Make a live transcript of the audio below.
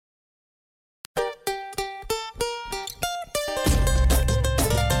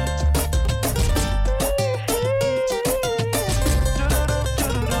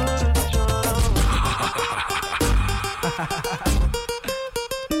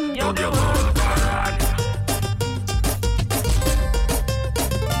modelando baralho.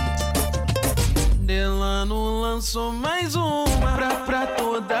 Delano lançou mais uma pra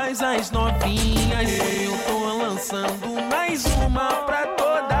todas as novinhas. Eu tô lançando mais uma pra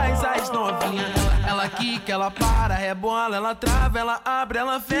todas as novinhas. Ela quica, ela para, rebola, ela trava, ela abre,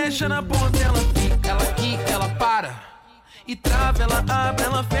 ela fecha na ponta, ela fica. Ela quica, ela para e trava, ela abre,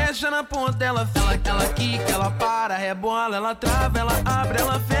 ela fecha na ponta, ela fica. Ela quica, ela para, rebola, ela trava, ela abre,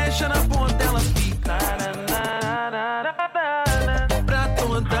 ela fecha na ponta, ela fica. Pra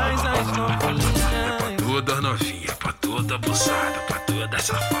todas as novinhas. Toda novinha, pra toda abusada, pra toda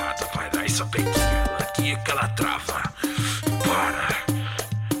safada, vai lá e só pequena. Ela quica, ela trava, para,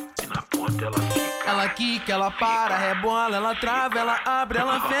 e na ponta ela fica. Ela quica, ela para, rebola, ela trava, ela abre,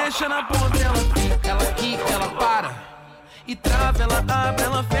 ela fecha na ponta, ela fica. Ela quica, ela para e trava, ela abre,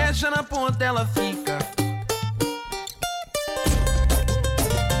 ela fecha na ponta, ela fica.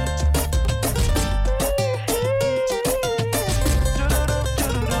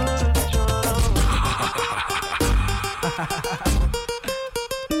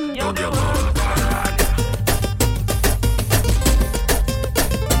 Modelando baralho.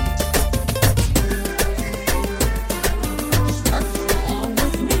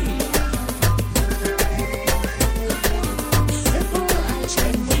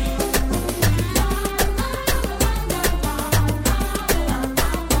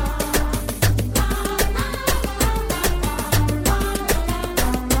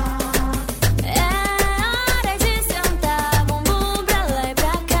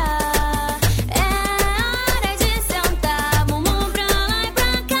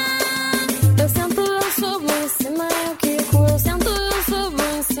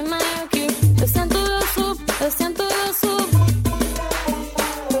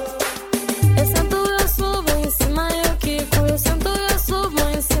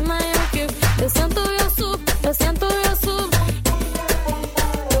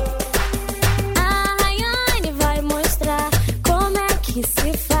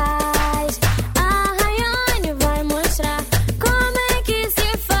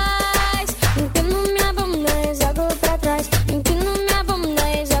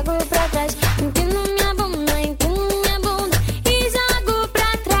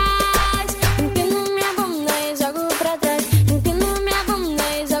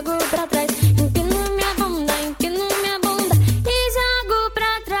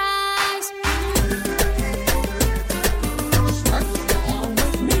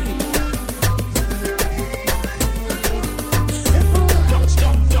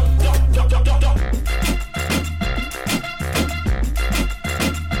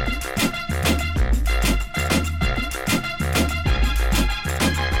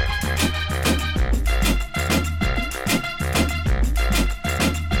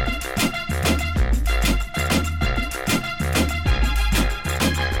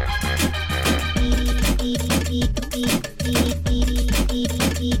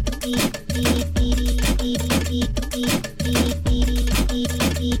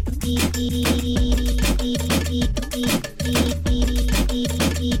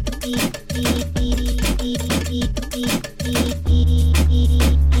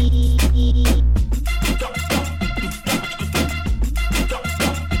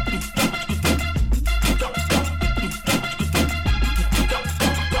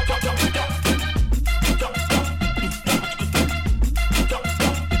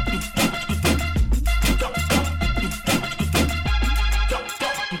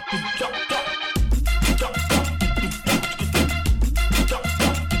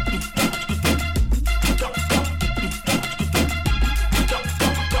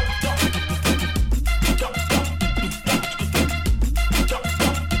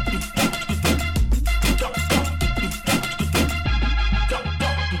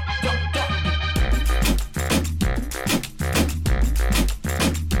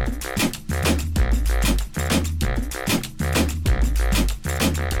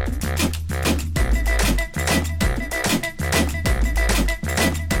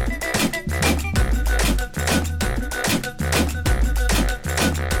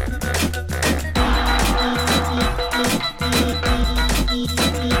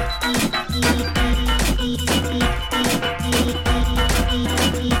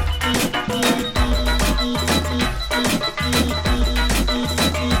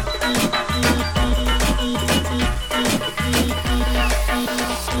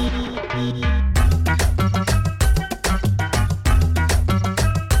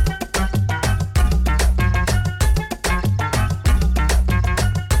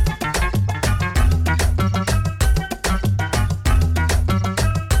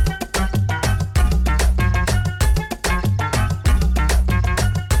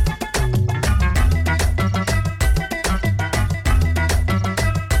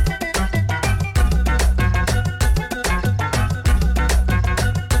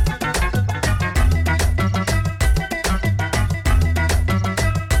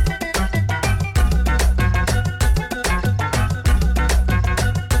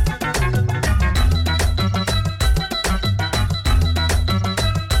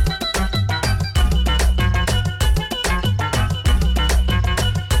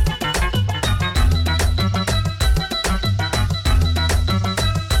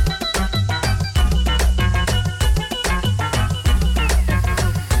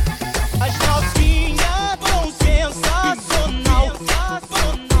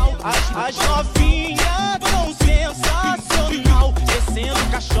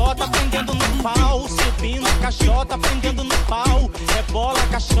 caixota, prendendo no pau. Rebola,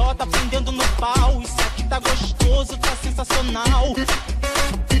 caixota, prendendo no pau. Isso aqui tá gostoso, tá sensacional.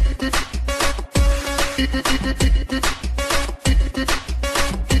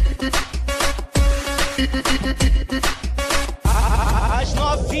 As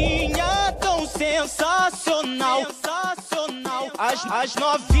novinhas tão sensacional. As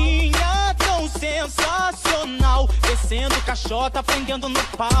novinhas tão sensacional. Descendo caixota, prendendo no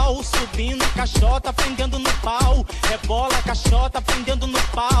pau. Subindo caixota, prendendo no pau. Rebola caixota, prendendo no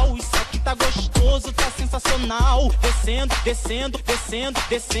pau. Isso aqui tá gostoso, tá sensacional. Descendo, descendo, descendo,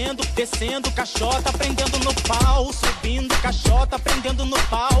 descendo, descendo caixota, prendendo no pau. Subindo caixota, prendendo no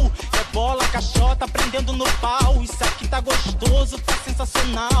pau. Rebola caixota, prendendo no pau. Isso aqui tá gostoso, tá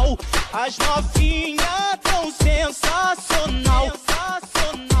sensacional. As novinhas tão sensacional.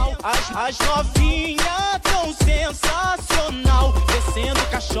 As novinhas tão sensacional. Descendo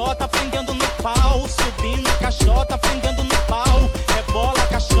caixota, prendendo no pau. Subindo caixota, prendendo no pau. Rebola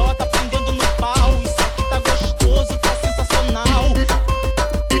caixota, prendendo no pau. Isso aqui tá gostoso, tá sensacional.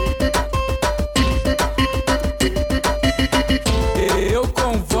 Eu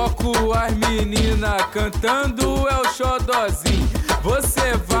convoco as meninas cantando é o xodozinho.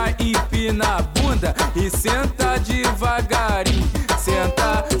 Você vai empinar a bunda e senta devagarinho.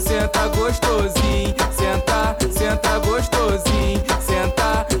 Senta, senta gostosinho. Senta, senta gostosinho.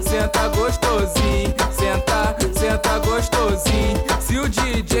 Senta, senta gostosinho. Senta, senta gostosinho. Se o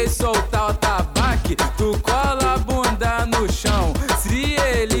DJ soltar